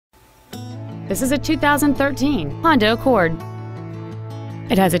This is a 2013 Honda Accord.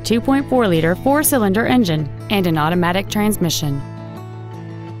 It has a 2.4-liter four-cylinder engine and an automatic transmission.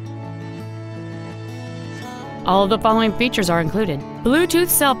 All of the following features are included: Bluetooth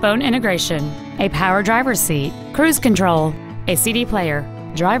cell phone integration, a power driver's seat, cruise control, a CD player,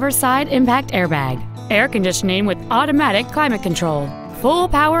 driver's side impact airbag, air conditioning with automatic climate control, full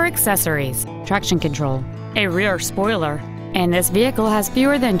power accessories, traction control, a rear spoiler, and this vehicle has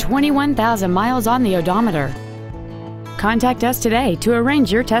fewer than 21,000 miles on the odometer. Contact us today to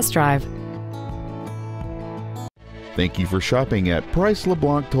arrange your test drive. Thank you for shopping at Price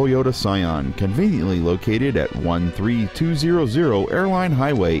LeBlanc Toyota Scion, conveniently located at 13200 Airline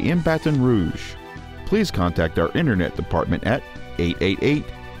Highway in Baton Rouge. Please contact our internet department at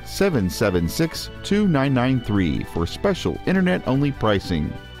 888-776-2993 for special internet-only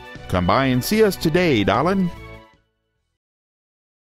pricing. Come by and see us today, darling.